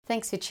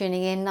Thanks for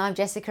tuning in. I'm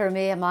Jessica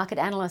Amir, market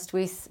analyst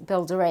with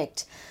Bell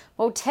Direct.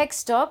 Well, tech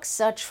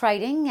stocks are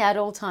trading at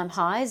all-time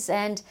highs,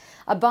 and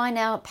a buy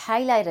now,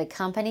 pay later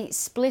company,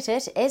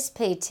 Splitit,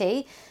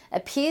 SPT,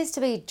 appears to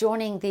be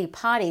joining the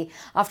party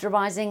after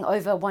rising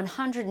over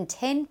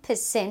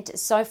 110%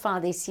 so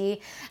far this year,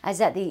 as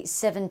at the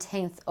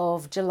 17th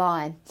of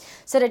July.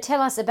 So to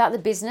tell us about the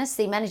business,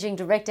 the Managing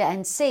Director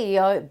and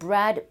CEO,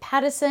 Brad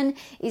Paterson,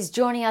 is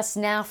joining us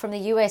now from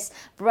the US.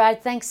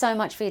 Brad, thanks so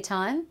much for your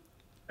time.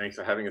 Thanks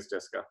for having us,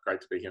 Jessica.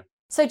 Great to be here.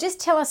 So just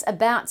tell us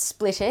about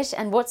Splitit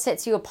and what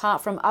sets you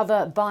apart from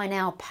other buy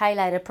now, pay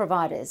later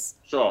providers.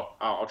 Sure.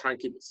 I'll try and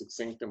keep it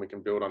succinct and we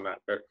can build on that.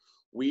 But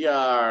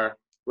we're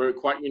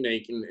quite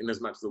unique in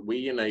as much that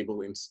we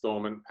enable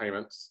installment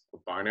payments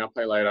of buy now,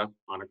 pay later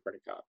on a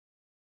credit card.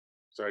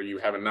 So you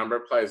have a number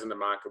of players in the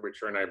market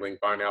which are enabling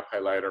buy now,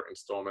 pay later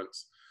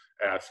installments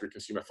through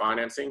consumer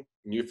financing,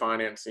 new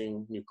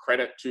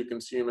credit to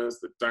consumers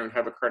that don't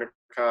have a credit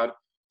card,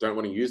 don't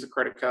want to use a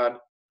credit card.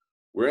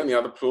 We're in the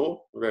other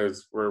pool. We're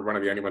one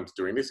of the only ones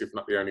doing this, if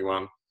not the only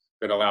one,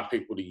 that allow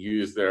people to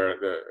use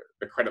the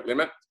credit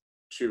limit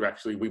to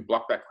actually, we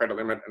block that credit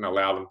limit and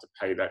allow them to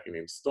pay that in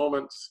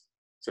installments.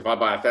 So if I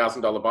buy a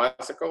 $1,000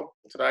 bicycle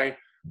today,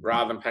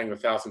 rather than paying the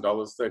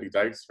 $1,000 30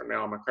 days from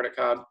now on my credit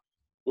card,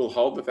 we'll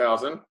hold the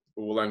 $1,000,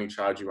 but we'll only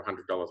charge you $100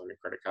 on your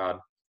credit card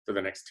for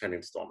the next 10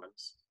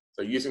 installments.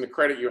 So using the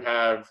credit you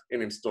have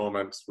in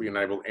installments, we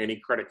enable any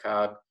credit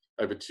card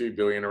over 2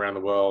 billion around the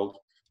world.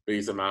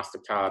 Visa,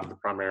 MasterCard, the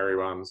primary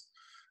ones,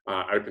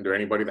 open to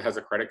anybody that has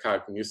a credit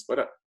card can use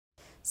Splitit.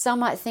 Some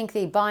might think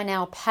the buy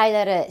now, pay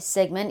later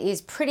segment is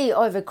pretty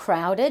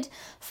overcrowded.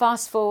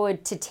 Fast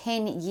forward to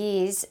 10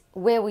 years,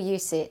 where will you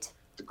sit?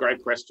 It's a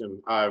great question.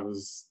 I've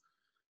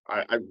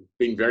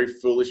been very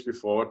foolish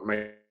before to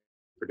make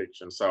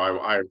predictions, so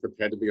I'm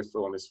prepared to be a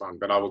fool on this one.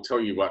 But I will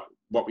tell you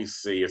what we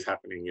see is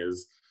happening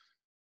is,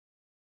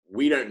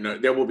 we don't know.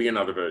 There will be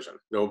another version.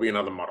 There will be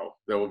another model.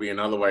 There will be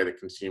another way that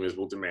consumers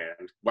will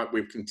demand. What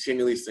we've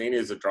continually seen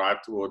is a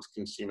drive towards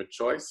consumer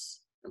choice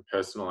and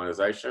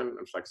personalization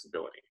and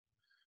flexibility.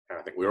 And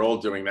I think we're all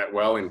doing that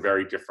well in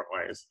very different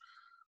ways.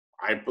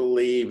 I don't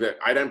believe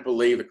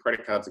the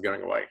credit cards are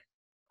going away.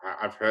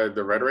 I've heard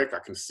the rhetoric. I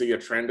can see a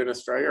trend in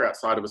Australia.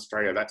 Outside of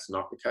Australia, that's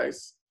not the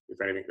case. If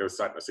anything, we're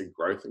starting to see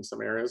growth in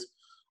some areas.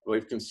 I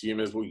believe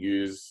consumers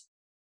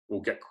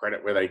will get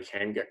credit where they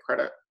can get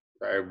credit.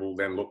 They will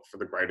then look for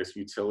the greatest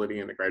utility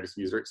and the greatest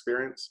user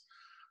experience.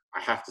 I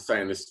have to say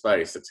in this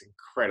space, it's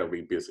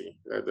incredibly busy.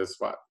 There's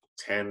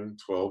 10,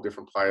 12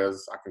 different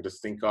players I can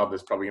just think of.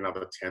 There's probably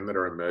another 10 that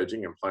are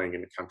emerging and playing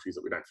in the countries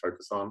that we don't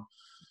focus on.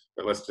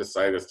 But let's just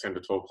say there's 10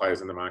 to 12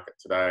 players in the market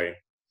today.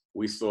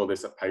 We saw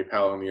this at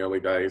PayPal in the early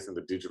days in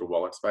the digital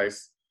wallet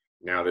space.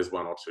 Now there's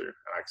one or two. And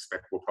I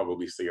expect we'll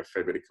probably see a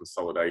fair bit of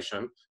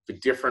consolidation for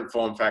different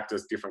form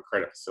factors, different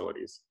credit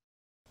facilities.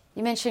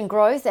 You mentioned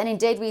growth, and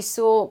indeed we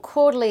saw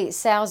quarterly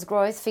sales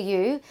growth for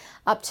you,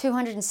 up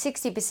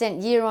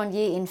 260% year on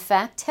year, in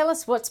fact. Tell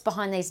us what's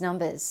behind these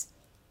numbers.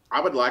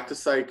 I would like to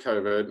say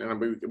COVID, and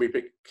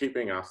we keep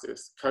being asked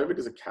this, COVID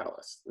is a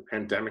catalyst. The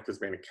pandemic has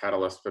been a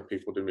catalyst for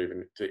people to move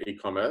into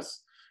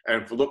e-commerce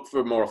and look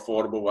for more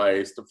affordable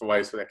ways,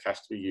 for their cash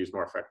to be used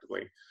more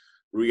effectively.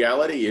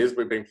 Reality is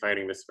we've been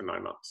fighting this for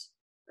 9 months.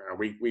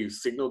 We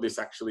signaled this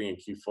actually in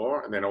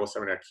Q4, and then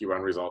also in our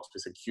Q1 results, we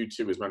said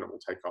Q2 is when it will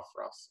take off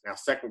for us. Now,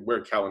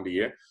 we're a calendar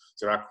year,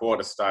 so our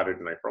quarter started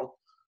in April,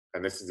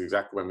 and this is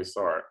exactly when we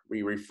saw it.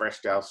 We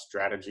refreshed our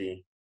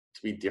strategy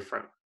to be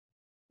different.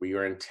 We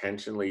are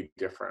intentionally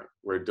different.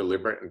 We're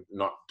deliberate and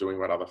not doing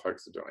what other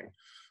folks are doing.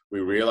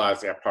 We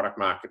realized our product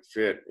market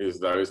fit is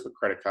those with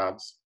credit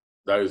cards,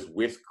 those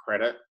with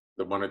credit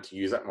that wanted to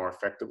use that more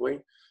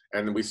effectively.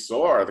 And then we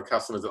saw the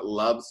customers that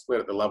loved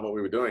Splitit, that loved what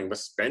we were doing, were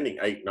spending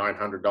 $800,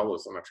 $900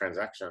 on a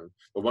transaction,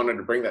 but wanted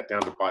to bring that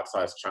down to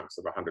bite-sized chunks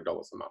of $100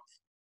 a month.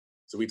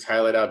 So we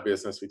tailored our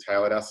business, we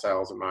tailored our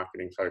sales and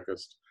marketing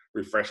focused,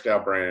 refreshed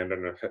our brand,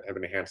 and have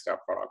enhanced our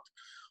product.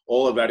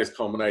 All of that is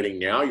culminating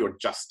now. You're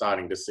just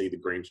starting to see the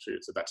green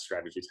shoots of that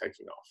strategy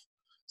taking off.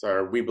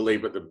 So we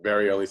believe at the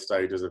very early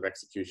stages of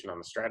execution on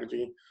the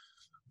strategy.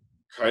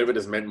 COVID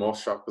has meant more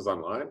shoppers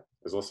online.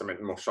 There's also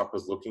meant more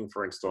shoppers looking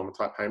for installment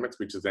type payments,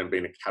 which has then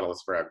been a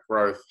catalyst for our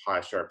growth,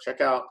 higher share of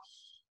checkout.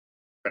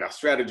 But our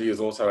strategy has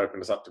also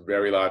opened us up to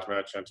very large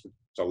merchants, which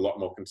a lot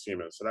more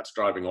consumers. So that's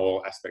driving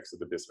all aspects of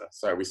the business.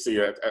 So we see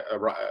a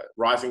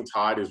rising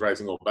tide is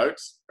raising all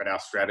boats, but our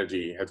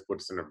strategy has put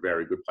us in a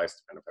very good place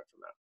to benefit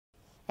from that.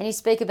 And you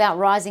speak about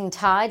rising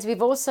tides.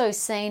 We've also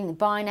seen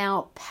buy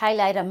now, pay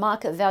later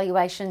market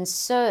valuations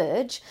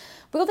surge.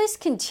 Will this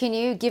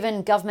continue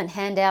given government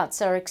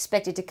handouts are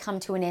expected to come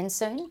to an end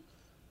soon?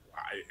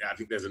 I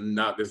think there's a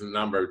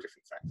number of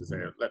different factors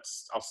there.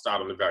 I'll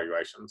start on the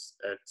valuations.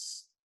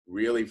 It's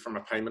really from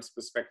a payments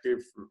perspective,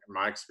 from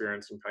my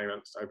experience in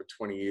payments over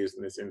 20 years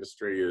in this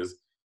industry is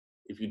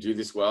if you do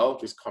this well,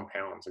 this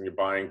compounds and you're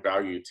buying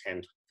value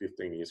 10 to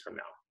 15 years from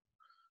now.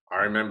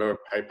 I remember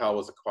PayPal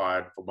was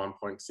acquired for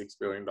 $1.6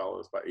 billion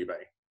by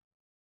eBay.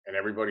 and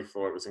everybody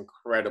thought it was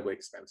incredibly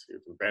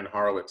expensive. And Ben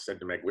Horowitz said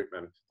to Meg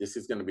Whitman, this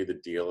is going to be the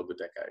deal of the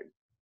decade.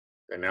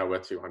 They're now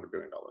worth $200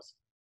 billion.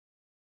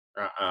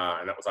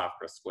 And that was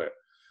after a split.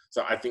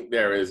 So I think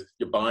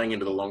you're buying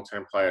into the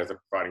long-term players that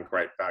are providing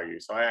great value.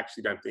 So I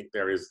actually don't think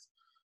there is,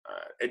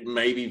 it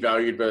may be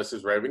valued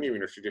versus revenue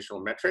in a traditional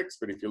metrics,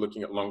 but if you're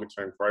looking at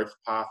longer-term growth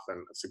path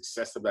and the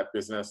success of that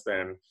business,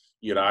 then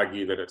you'd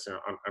argue that it's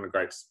on a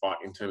great spot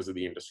in terms of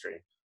the industry.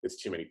 There's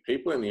too many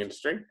people in the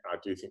industry. I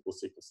do think we'll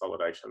see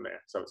consolidation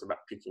there. So it's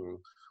about picking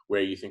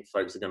where you think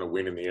folks are going to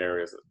win in the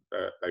areas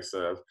that they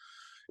serve.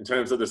 In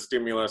terms of the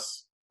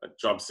stimulus,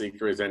 job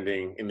seeker is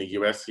ending in the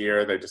US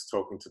here. They're just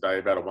talking today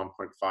about a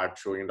 $1.5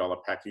 trillion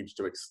package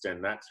to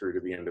extend that through to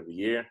the end of the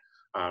year,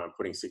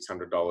 putting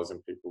 $600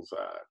 in people's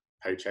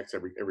paychecks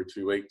every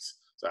 2 weeks.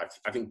 So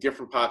I think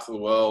different parts of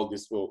the world,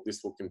 this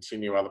will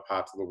continue. Other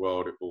parts of the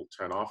world, it will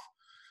turn off.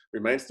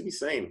 Remains to be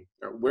seen.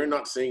 We're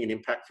not seeing an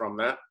impact from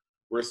that.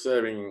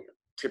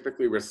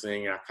 Typically we're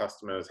seeing our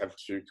customers have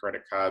 2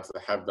 credit cards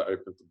that have the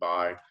open to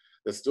buy.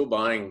 They're still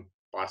buying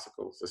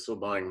bicycles, they're still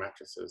buying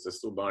mattresses, they're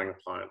still buying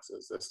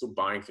appliances, they're still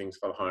buying things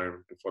for the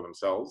home and for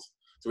themselves.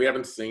 So we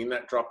haven't seen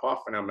that drop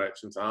off, and our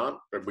merchants aren't,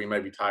 but we may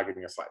be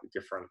targeting a slightly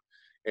different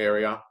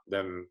area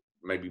than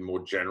maybe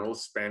more general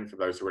spend for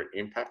those who are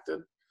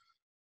impacted.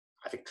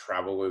 I think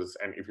travel is,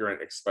 and if you're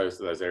exposed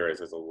to those areas,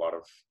 there's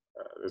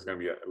going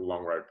to be a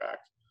long road back.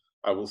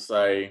 I will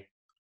say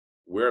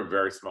we're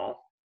very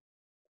small.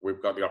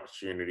 We've got the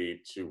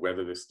opportunity to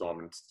weather this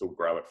storm and still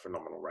grow at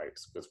phenomenal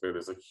rates because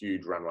there's a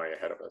huge runway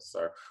ahead of us.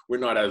 So we're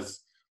not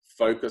as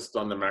focused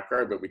on the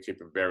macro, but we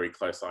keep a very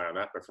close eye on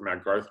that. But from our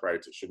growth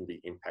rates, it shouldn't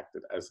be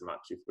impacted as much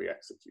if we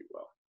execute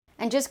well.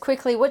 And just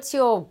quickly, what's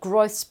your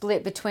growth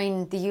split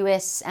between the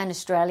US and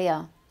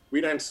Australia?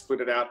 We don't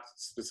split it out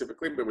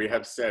specifically, but we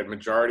have said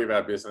majority of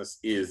our business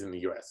is in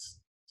the US.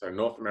 So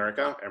North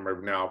America, and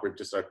we've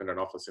just opened an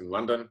office in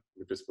London.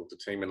 We've just built a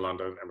team in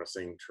London, and we're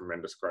seeing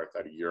tremendous growth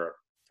out of Europe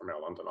from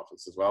our London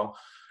office as well.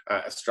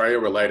 Australia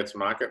related to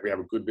market, we have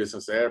a good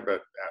business there,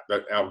 but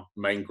our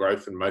main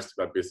growth and most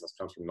of our business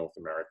comes from North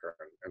America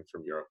and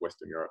from Europe,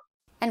 Western Europe.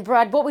 And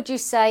Brad, what would you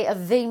say are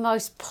the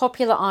most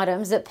popular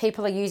items that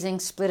people are using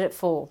Splitit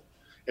for?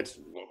 It's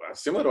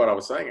similar to what I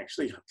was saying,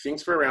 actually.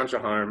 Things for around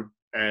your home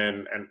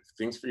and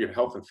things for your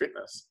health and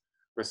fitness.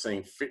 We're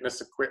seeing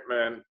fitness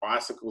equipment,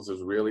 bicycles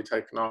has really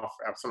taken off.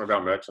 Some of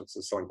our merchants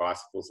are selling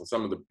bicycles, and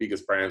some of the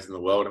biggest brands in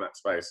the world in that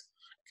space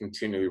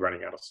continually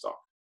running out of stock.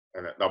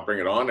 And they'll bring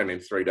it on, and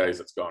in 3 days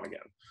it's gone again.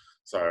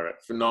 So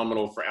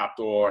phenomenal for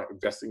outdoor,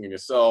 investing in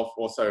yourself,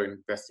 also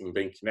investing in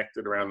being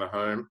connected around the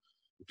home.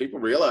 People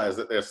realize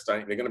that they're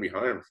going to be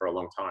home for a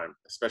long time,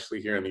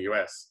 especially here in the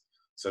US.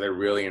 So they're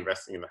really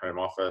investing in the home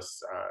office,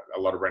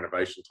 a lot of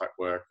renovation type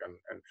work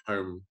and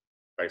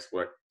home-based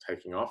work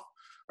taking off.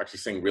 We're actually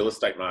seeing real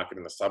estate market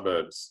in the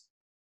suburbs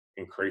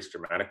increase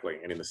dramatically,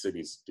 and in the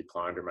cities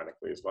decline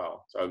dramatically as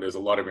well. So there's a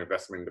lot of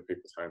investment into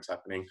people's homes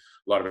happening.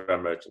 A lot of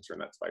our merchants are in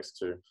that space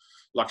too.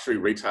 Luxury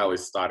retail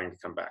is starting to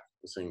come back.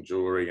 We're seeing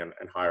jewelry and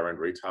higher end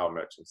retail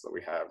merchants that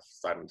we have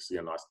starting to see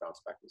a nice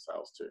bounce back in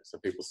sales too. So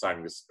people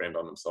starting to spend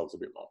on themselves a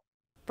bit more.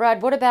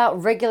 Brad, what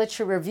about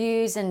regulatory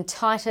reviews and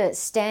tighter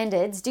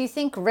standards? Do you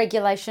think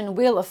regulation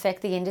will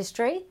affect the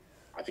industry?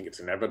 I think it's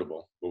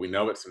inevitable. Well, we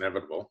know it's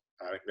inevitable.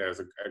 I think there's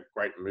a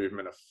great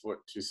movement afoot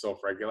to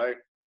self-regulate.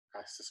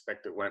 I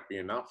suspect it won't be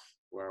enough.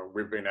 Well,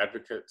 we've been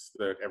advocates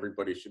that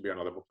everybody should be on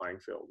a level playing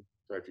field.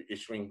 So if you're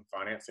issuing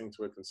financing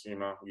to a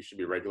consumer, you should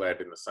be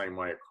regulated in the same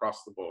way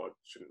across the board. It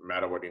shouldn't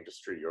matter what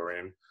industry you're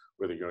in,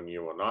 whether you're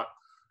new or not.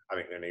 I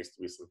think there needs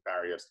to be some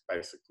barriers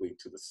basically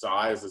to the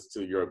size as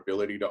to your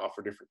ability to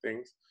offer different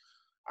things.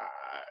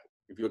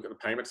 If you look at the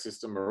payment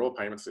system, we're all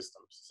payment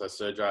systems. So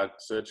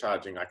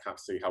surcharging, I can't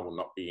see how will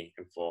not be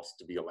enforced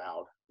to be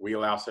allowed. We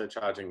allow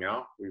surcharging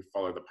now. We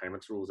follow the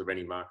payments rules of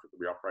any market that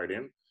we operate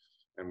in.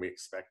 And we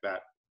expect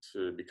that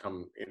to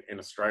become, in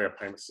Australia,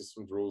 payment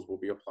systems rules will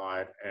be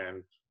applied.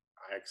 And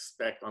I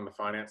expect on the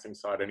financing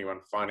side, anyone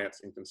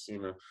financing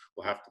consumer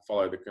will have to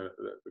follow the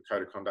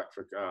code of conduct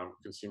for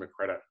consumer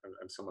credit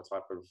and similar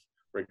type of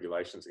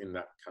regulations in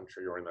that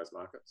country or in those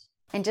markets.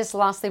 And just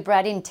lastly,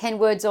 Brad, in 10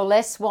 words or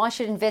less, why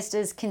should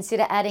investors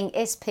consider adding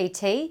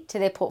SPT to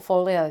their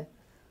portfolio?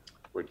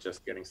 We're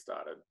just getting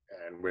started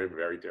and we're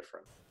very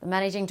different. The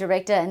Managing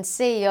Director and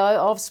CEO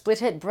of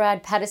Splitit,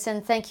 Brad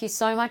Paterson, thank you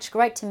so much.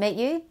 Great to meet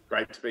you.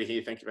 Great to be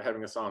here. Thank you for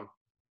having us on.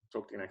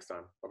 Talk to you next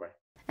time. Bye-bye.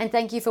 And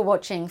thank you for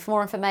watching. For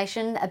more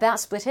information about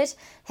Splitit,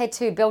 head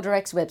to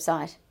BuilDirect's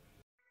website.